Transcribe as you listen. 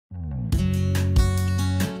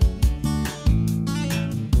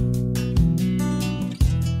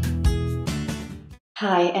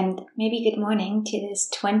Hi, and maybe good morning to this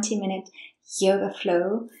 20-minute yoga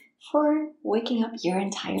flow for waking up your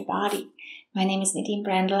entire body. My name is Nadine.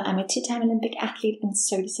 I'm a two-time Olympic athlete and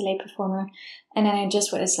Cirque Du Soleil performer, and I know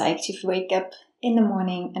just what it's like to wake up in the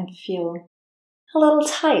morning and feel a little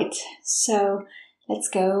tight. So let's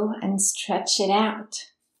go and stretch it out.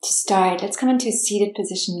 To start, let's come into a seated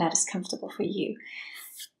position that is comfortable for you.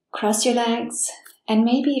 Cross your legs, and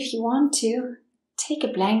maybe if you want to, take a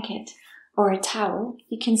blanket or a towel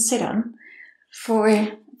you can sit on for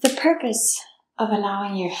the purpose of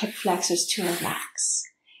allowing your hip flexors to relax.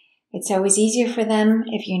 It's always easier for them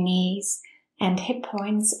if your knees and hip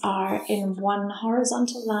points are in one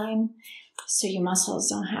horizontal line, so your muscles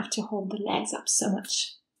don't have to hold the legs up so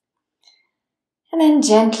much. And then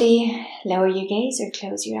gently lower your gaze or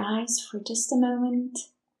close your eyes for just a moment.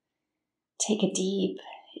 Take a deep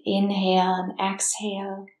inhale and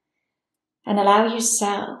exhale and allow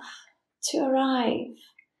yourself to arrive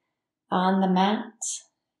on the mat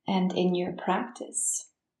and in your practice.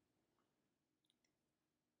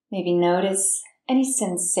 Maybe notice any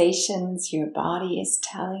sensations your body is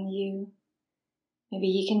telling you. Maybe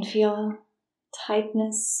you can feel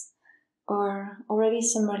tightness or already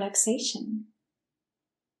some relaxation.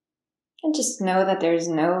 And just know that there's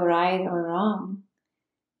no right or wrong.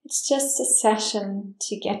 It's just a session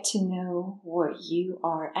to get to know where you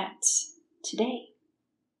are at today.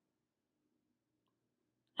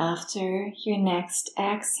 After your next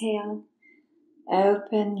exhale,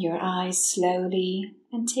 open your eyes slowly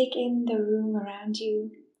and take in the room around you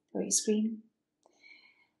or your screen.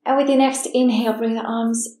 And with your next inhale, bring the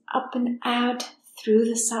arms up and out through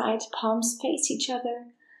the side, palms face each other.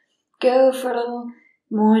 Go for a little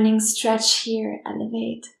morning stretch here,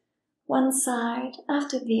 elevate one side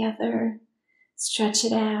after the other, stretch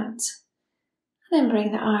it out. And then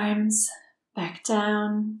bring the arms back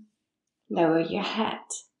down, lower your head.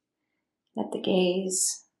 Let the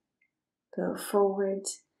gaze go forward,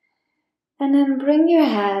 and then bring your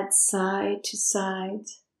head side to side.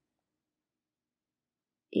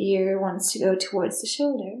 Ear wants to go towards the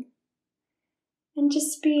shoulder, and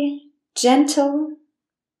just be gentle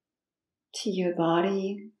to your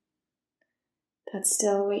body that's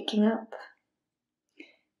still waking up,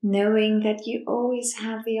 knowing that you always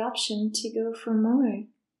have the option to go for more.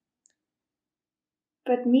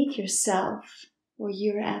 But meet yourself where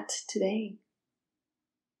you're at today.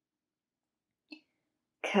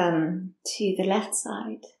 Come to the left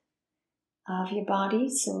side of your body,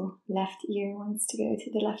 so left ear wants to go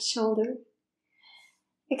to the left shoulder.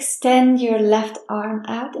 Extend your left arm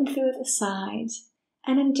out and through the side,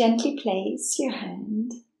 and then gently place your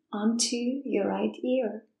hand onto your right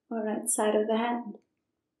ear or right side of the hand.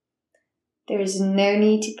 There is no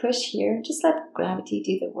need to push here, just let gravity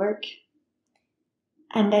do the work.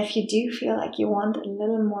 And if you do feel like you want a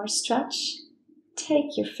little more stretch,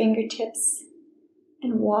 take your fingertips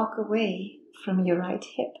and walk away from your right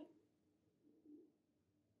hip.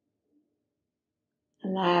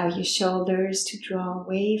 Allow your shoulders to draw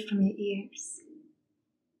away from your ears.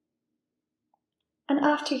 And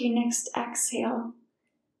after your next exhale,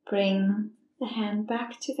 bring the hand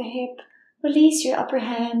back to the hip. Release your upper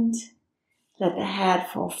hand. Let the head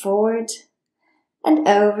fall forward and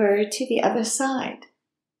over to the other side.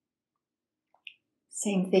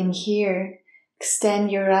 Same thing here.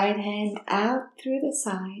 Extend your right hand out through the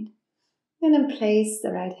side and then place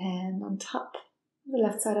the right hand on top of the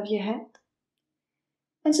left side of your head.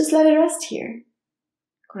 And just let it rest here.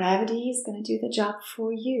 Gravity is going to do the job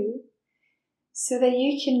for you so that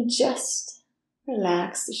you can just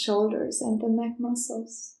relax the shoulders and the neck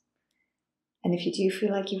muscles. And if you do feel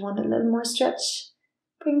like you want a little more stretch,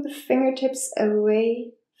 bring the fingertips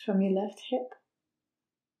away from your left hip.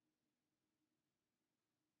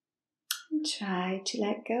 And try to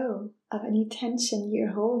let go of any tension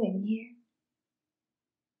you're holding here.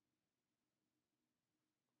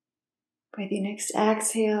 With your next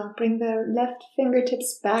exhale, bring the left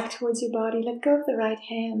fingertips back towards your body. Let go of the right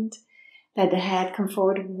hand. Let the head come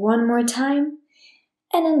forward one more time.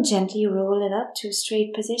 And then gently roll it up to a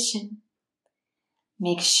straight position.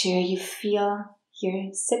 Make sure you feel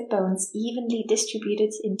your sit bones evenly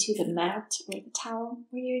distributed into the mat or the towel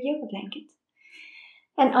or your yoga blanket.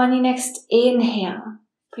 And on your next inhale,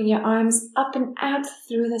 bring your arms up and out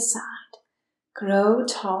through the side. Grow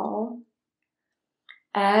tall.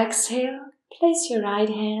 Exhale, place your right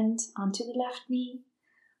hand onto the left knee.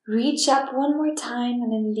 Reach up one more time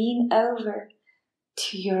and then lean over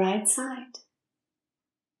to your right side.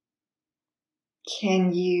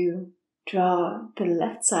 Can you draw the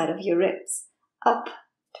left side of your ribs up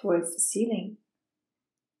towards the ceiling?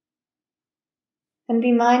 And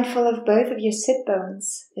be mindful of both of your sit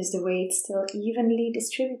bones. Is the weight still evenly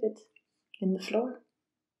distributed in the floor?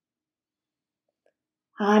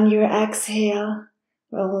 On your exhale,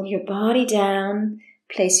 roll your body down.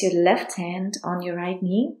 Place your left hand on your right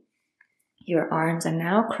knee. Your arms are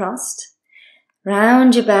now crossed.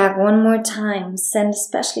 Round your back one more time. Send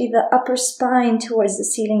especially the upper spine towards the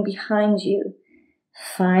ceiling behind you.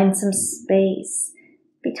 Find some space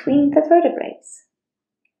between the vertebrae.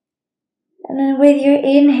 And then with your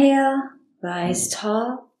inhale, rise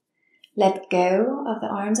tall. Let go of the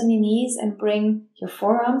arms on your knees and bring your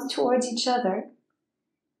forearms towards each other.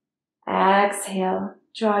 Exhale,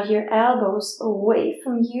 draw your elbows away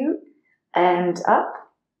from you and up.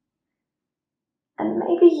 And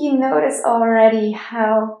maybe you notice already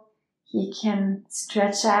how you can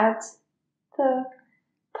stretch out the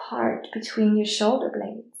part between your shoulder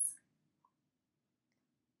blades.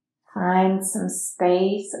 Find some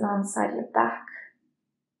space alongside your back.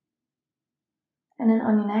 And then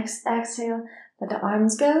on your next exhale, let the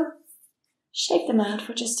arms go. Shake them out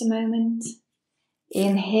for just a moment.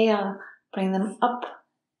 Inhale, bring them up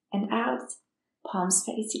and out. Palms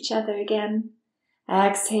face each other again.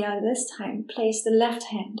 Exhale, this time place the left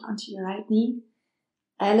hand onto your right knee.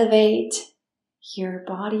 Elevate your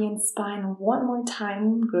body and spine one more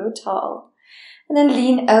time. Grow tall. And then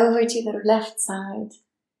lean over to the left side.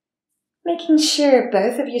 Making sure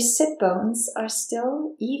both of your sit bones are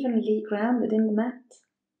still evenly grounded in the mat.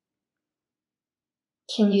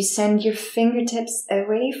 Can you send your fingertips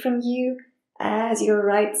away from you as your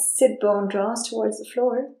right sit bone draws towards the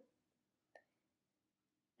floor?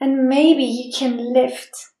 And maybe you can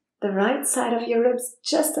lift the right side of your ribs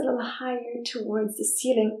just a little higher towards the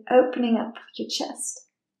ceiling, opening up your chest.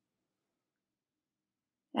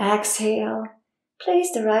 Exhale,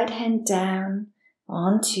 place the right hand down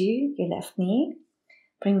onto your left knee.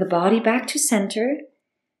 Bring the body back to center.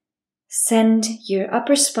 Send your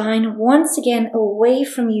upper spine once again away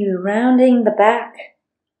from you, rounding the back.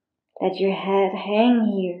 Let your head hang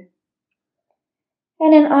here.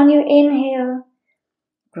 And then on your inhale,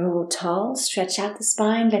 grow tall, stretch out the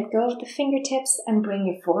spine, let go of the fingertips and bring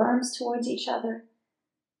your forearms towards each other.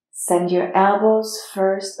 Send your elbows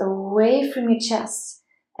first away from your chest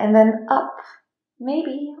and then up,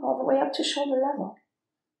 maybe all the way up to shoulder level.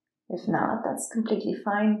 If not, that's completely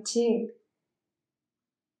fine too.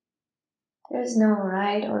 There's no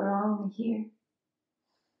right or wrong here.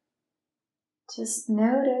 Just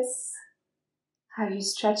notice how you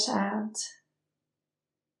stretch out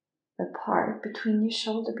the part between your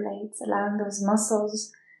shoulder blades, allowing those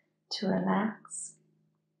muscles to relax.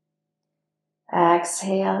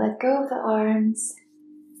 Exhale, let go of the arms.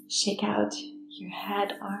 Shake out your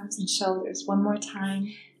head, arms, and shoulders one more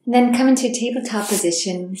time. And then come into a tabletop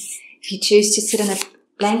position. If you choose to sit on a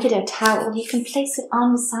blanket or towel, you can place it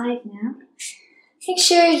on the side now. Make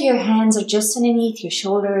sure your hands are just underneath your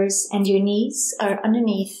shoulders and your knees are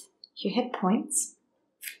underneath your hip points.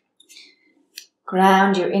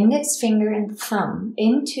 Ground your index finger and thumb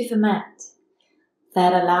into the mat.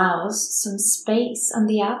 That allows some space on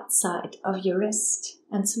the outside of your wrist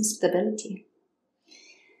and some stability.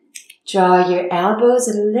 Draw your elbows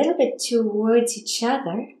a little bit towards each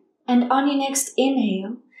other, and on your next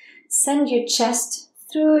inhale, send your chest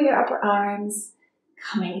through your upper arms,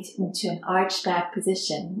 coming into an arched back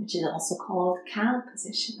position, which is also called cow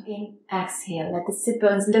position. Exhale, let the sit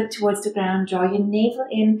bones look towards the ground, draw your navel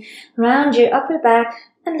in, round your upper back,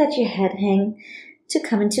 and let your head hang to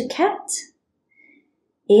come into cat.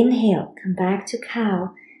 Inhale, come back to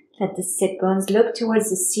cow. Let the sit bones look towards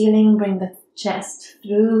the ceiling, bring the chest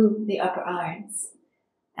through the upper arms.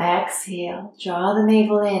 Exhale, draw the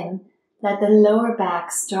navel in, let the lower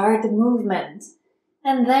back start the movement,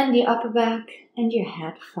 and then the upper back and your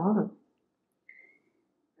head follow.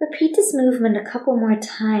 Repeat this movement a couple more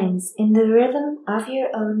times in the rhythm of your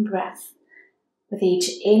own breath. With each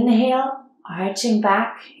inhale, arching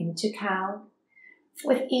back into cow.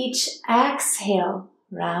 With each exhale,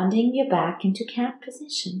 rounding your back into cat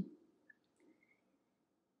position.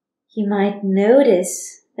 You might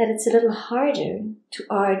notice that it's a little harder to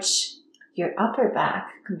arch your upper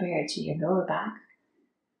back compared to your lower back,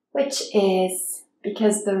 which is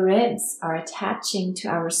because the ribs are attaching to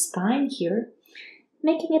our spine here,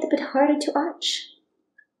 making it a bit harder to arch.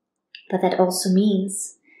 But that also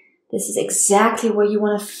means this is exactly where you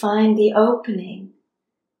want to find the opening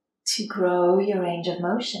to grow your range of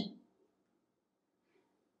motion.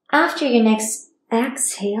 After your next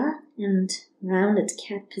exhale and rounded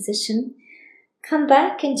cat position, come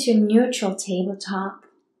back into neutral tabletop.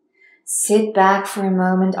 Sit back for a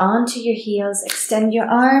moment onto your heels, extend your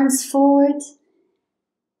arms forward.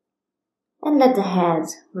 And let the head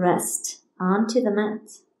rest onto the mat.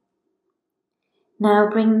 Now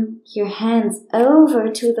bring your hands over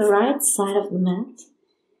to the right side of the mat.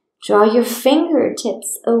 Draw your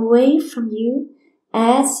fingertips away from you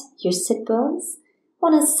as your sit bones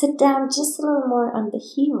want to sit down just a little more on the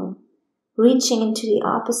heel, reaching into the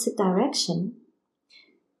opposite direction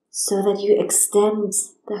so that you extend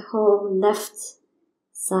the whole left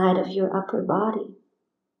side of your upper body.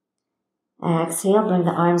 Exhale, bring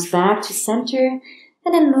the arms back to center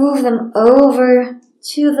and then move them over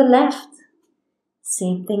to the left.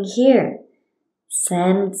 Same thing here.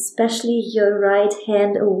 Send especially your right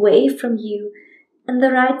hand away from you and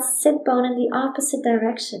the right sit bone in the opposite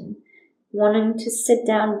direction, wanting to sit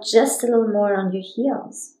down just a little more on your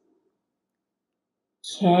heels.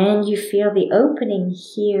 Can you feel the opening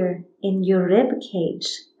here in your rib cage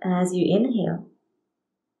as you inhale?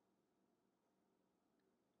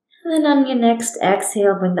 And then on your next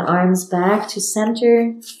exhale, bring the arms back to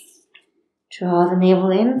center. Draw the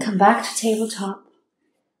navel in, come back to tabletop.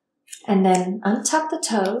 And then untuck the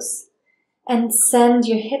toes and send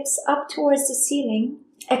your hips up towards the ceiling,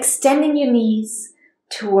 extending your knees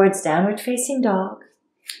towards downward facing dog.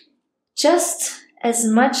 Just as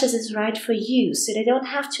much as is right for you, so they don't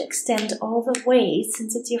have to extend all the way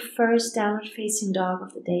since it's your first downward facing dog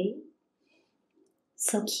of the day.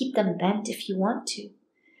 So keep them bent if you want to.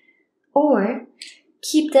 Or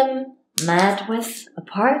keep them mat width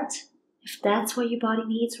apart if that's what your body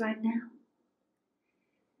needs right now.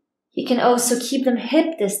 You can also keep them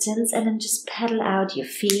hip distance and then just pedal out your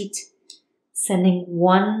feet, sending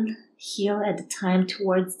one heel at a time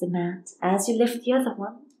towards the mat as you lift the other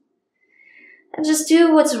one. And just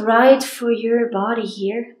do what's right for your body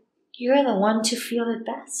here. You're the one to feel it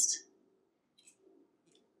best.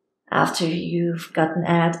 After you've gotten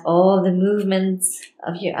at all the movements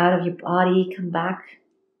out of your body, come back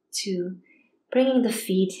to bringing the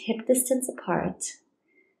feet hip distance apart,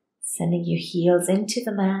 sending your heels into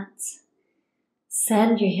the mat.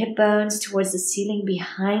 Send your hip bones towards the ceiling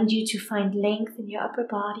behind you to find length in your upper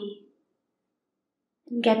body.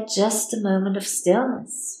 And get just a moment of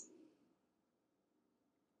stillness.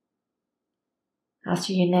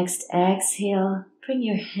 After your next exhale, bring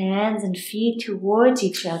your hands and feet towards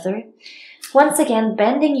each other. Once again,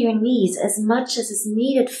 bending your knees as much as is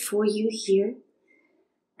needed for you here.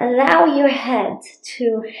 Allow your head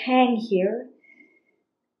to hang here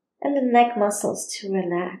and the neck muscles to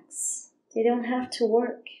relax. They don't have to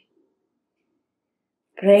work.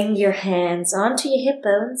 Bring your hands onto your hip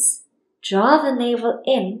bones. Draw the navel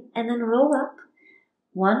in and then roll up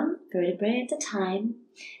one vertebrae at a time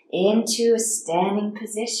into a standing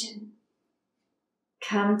position.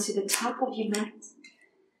 Come to the top of your mat.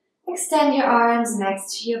 Extend your arms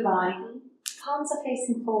next to your body. Palms are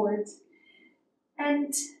facing forward.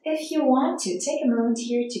 And if you want to, take a moment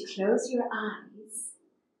here to close your eyes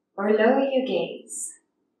or lower your gaze.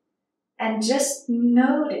 And just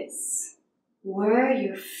notice where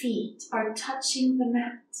your feet are touching the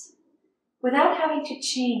mat without having to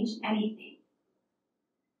change anything.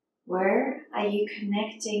 Where are you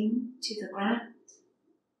connecting to the ground?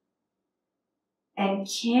 And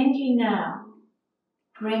can you now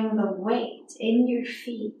bring the weight in your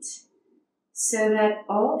feet so that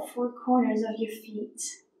all four corners of your feet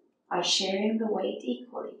are sharing the weight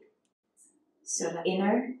equally? So the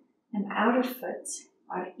inner and outer foot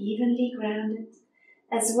are evenly grounded,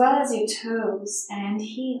 as well as your toes and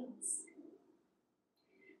heels.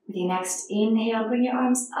 With your next inhale, bring your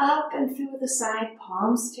arms up and through the side,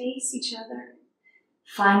 palms face each other.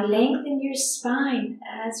 Find length in your spine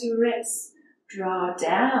as your ribs draw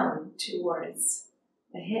down towards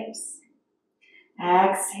the hips.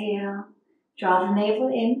 Exhale, draw the navel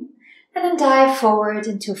in, and then dive forward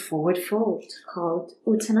into a forward fold called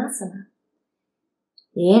Uttanasana.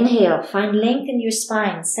 Inhale, find length in your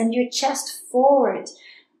spine, send your chest forward.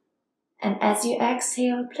 And as you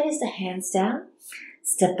exhale, place the hands down.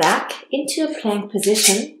 Step back into a plank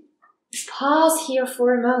position. Pause here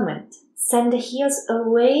for a moment. Send the heels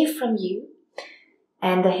away from you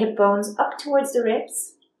and the hip bones up towards the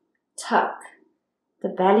ribs. Tuck the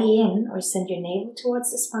belly in or send your navel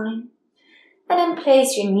towards the spine. And then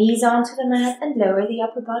place your knees onto the mat and lower the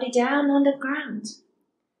upper body down on the ground.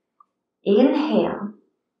 Inhale.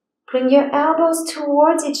 Bring your elbows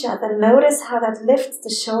towards each other. Notice how that lifts the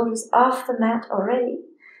shoulders off the mat already.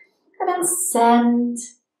 And then send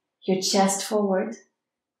your chest forward,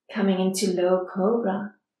 coming into low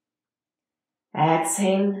cobra.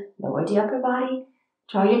 Exhale, lower the upper body,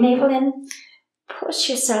 draw your navel in, push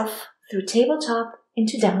yourself through tabletop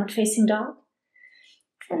into downward facing dog,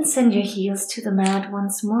 and send your heels to the mat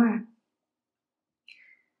once more.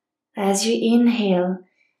 As you inhale,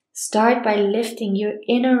 start by lifting your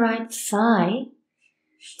inner right thigh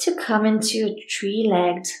to come into a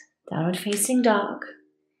three-legged downward facing dog.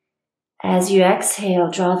 As you exhale,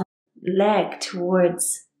 draw the leg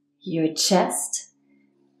towards your chest.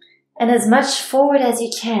 And as much forward as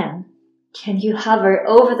you can you hover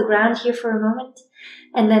over the ground here for a moment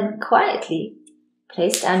and then quietly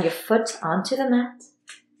place down your foot onto the mat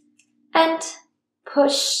and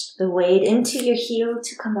push the weight into your heel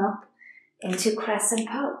to come up into crescent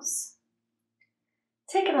pose.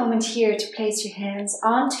 Take a moment here to place your hands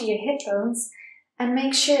onto your hip bones and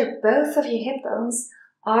make sure both of your hip bones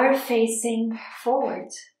are facing forward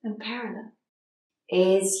and parallel.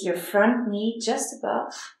 Is your front knee just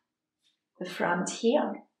above the front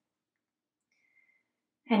heel?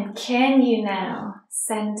 And can you now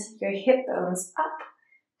send your hip bones up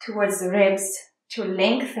towards the ribs to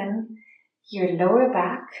lengthen your lower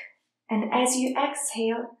back? And as you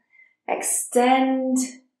exhale, extend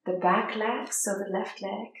the back leg, so the left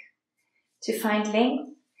leg, to find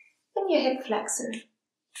length in your hip flexor.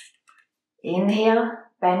 Inhale,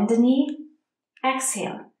 bend the knee.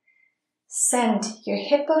 Exhale, send your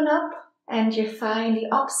hip bone up and your thigh in the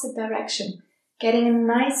opposite direction, getting a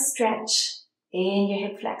nice stretch in your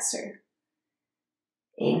hip flexor.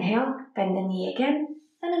 Inhale, bend the knee again,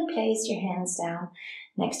 and then place your hands down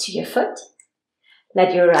next to your foot.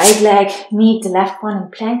 Let your right leg meet the left one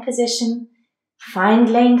in plank position. Find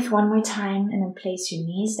length one more time, and then place your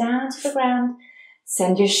knees down to the ground.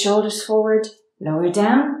 Send your shoulders forward, lower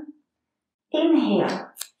down. Inhale,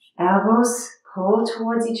 elbows pull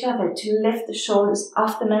towards each other to lift the shoulders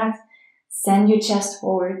off the mat. Send your chest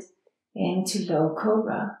forward into low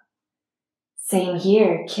cobra. Same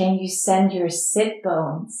here. Can you send your sit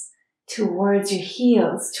bones towards your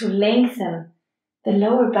heels to lengthen the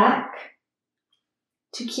lower back,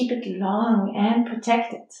 to keep it long and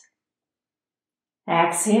protected?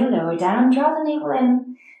 Exhale, lower down, draw the navel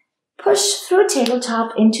in, push through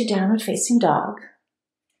tabletop into downward facing dog.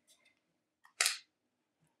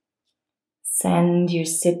 Send your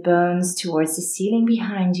sit bones towards the ceiling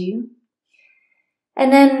behind you.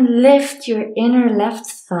 And then lift your inner left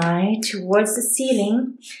thigh towards the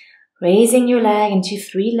ceiling, raising your leg into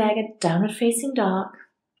three-legged downward facing dog.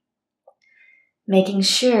 Making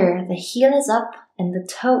sure the heel is up and the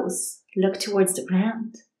toes look towards the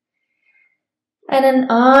ground. And then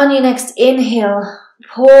on your next inhale,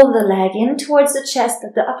 pull the leg in towards the chest,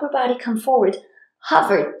 let the upper body come forward.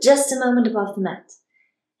 Hover just a moment above the mat.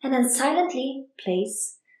 And then silently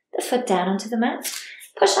place the foot down onto the mat.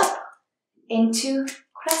 Push up into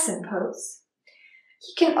crescent pose.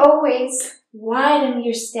 You can always widen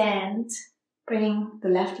your stand, bringing the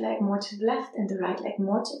left leg more to the left and the right leg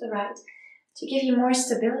more to the right to give you more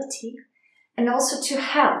stability and also to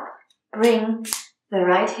help bring the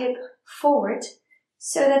right hip forward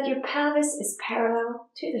so that your pelvis is parallel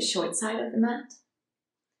to the short side of the mat.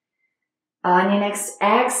 On your next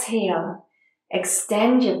exhale,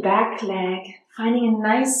 extend your back leg, finding a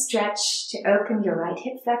nice stretch to open your right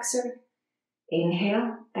hip flexor.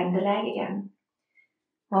 Inhale, bend the leg again.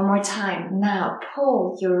 One more time. Now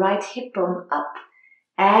pull your right hip bone up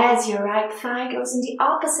as your right thigh goes in the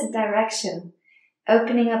opposite direction,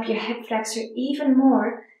 opening up your hip flexor even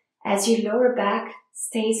more as your lower back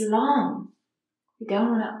stays long. You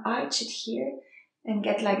don't want to arch it here and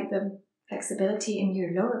get like the flexibility in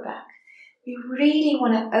your lower back. You really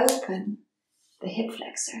want to open the hip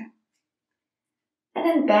flexor. And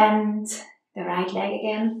then bend the right leg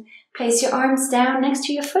again. Place your arms down next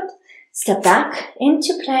to your foot. Step back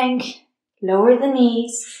into plank. Lower the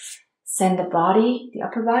knees. Send the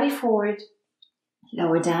upper body forward.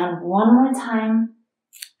 Lower down one more time.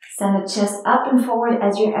 Send the chest up and forward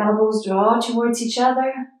as your elbows draw towards each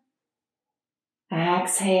other.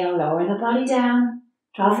 Exhale, lower the body down.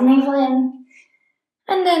 Draw the navel in.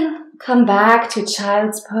 And then come back to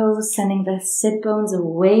child's pose, sending the sit bones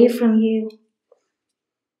away from you.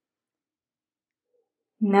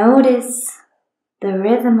 Notice the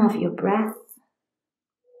rhythm of your breath.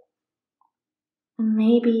 And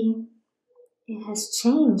maybe it has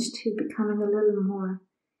changed to becoming a little more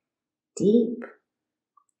deep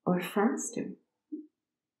or faster.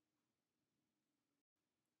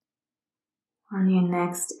 On your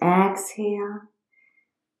next exhale,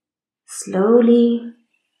 slowly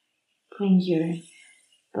bring your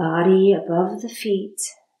body above the feet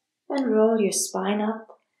and roll your spine up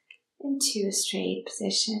into a straight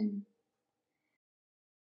position.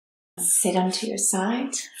 Sit onto your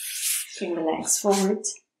side, bring the legs forward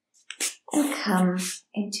and come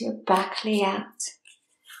into a back layout,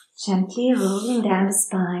 gently rolling down the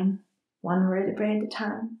spine, one vertebrae at a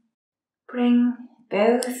time. Bring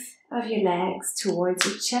both of your legs towards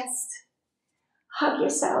your chest. Hug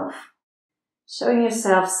yourself, showing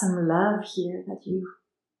yourself some love here that you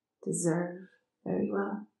deserve very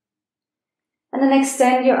well. And then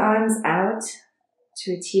extend your arms out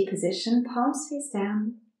to a T position, palms face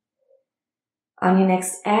down. On your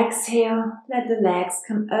next exhale, let the legs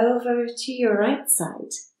come over to your right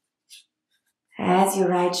side as your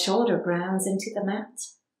right shoulder grounds into the mat.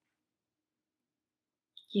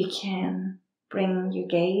 You can bring your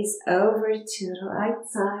gaze over to the right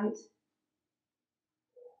side.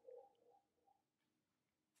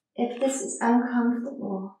 If this is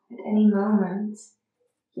uncomfortable at any moment,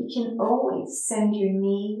 you can always send your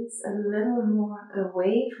knees a little more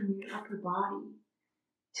away from your upper body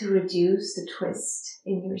to reduce the twist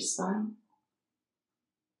in your spine.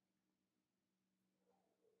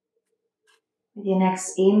 With your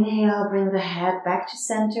next inhale, bring the head back to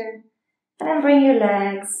center, and then bring your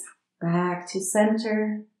legs back to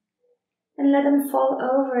center, and let them fall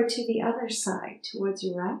over to the other side towards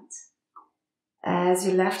your right, as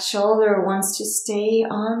your left shoulder wants to stay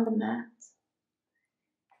on the mat.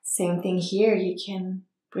 Same thing here, you can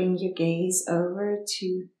bring your gaze over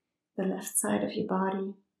to the left side of your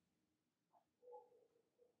body.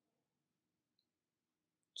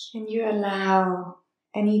 Can you allow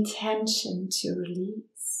any tension to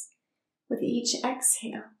release with each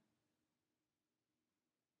exhale?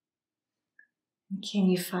 And can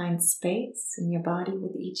you find space in your body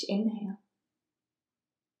with each inhale?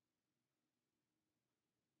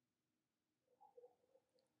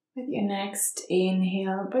 With your next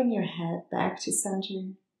inhale, bring your head back to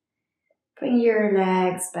center. Bring your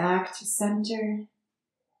legs back to center.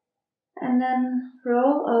 And then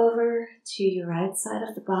roll over to your right side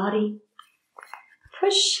of the body.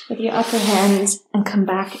 Push with your upper hand and come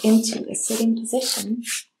back into a sitting position.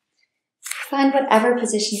 Find whatever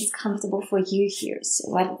position is comfortable for you here.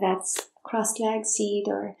 So whether that's cross-legged seat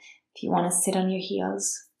or if you want to sit on your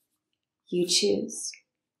heels, you choose.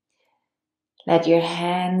 Let your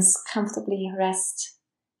hands comfortably rest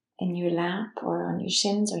in your lap or on your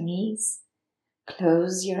shins or knees.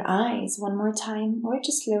 Close your eyes one more time or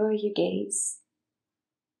just lower your gaze.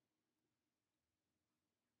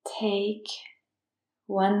 Take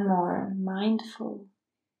one more mindful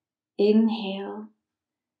inhale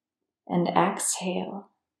and exhale,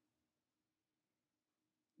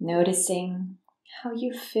 noticing how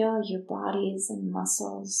you fill your bodies and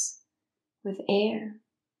muscles with air.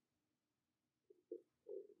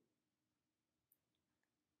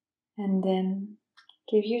 And then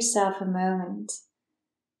give yourself a moment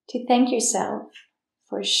to thank yourself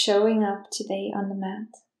for showing up today on the mat,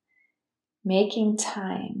 making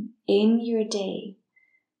time in your day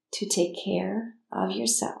to take care of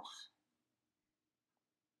yourself.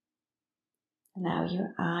 Allow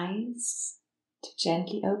your eyes to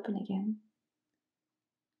gently open again.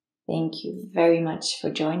 Thank you very much for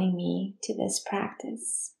joining me to this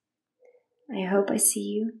practice. I hope I see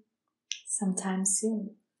you sometime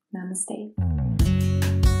soon. Namaste.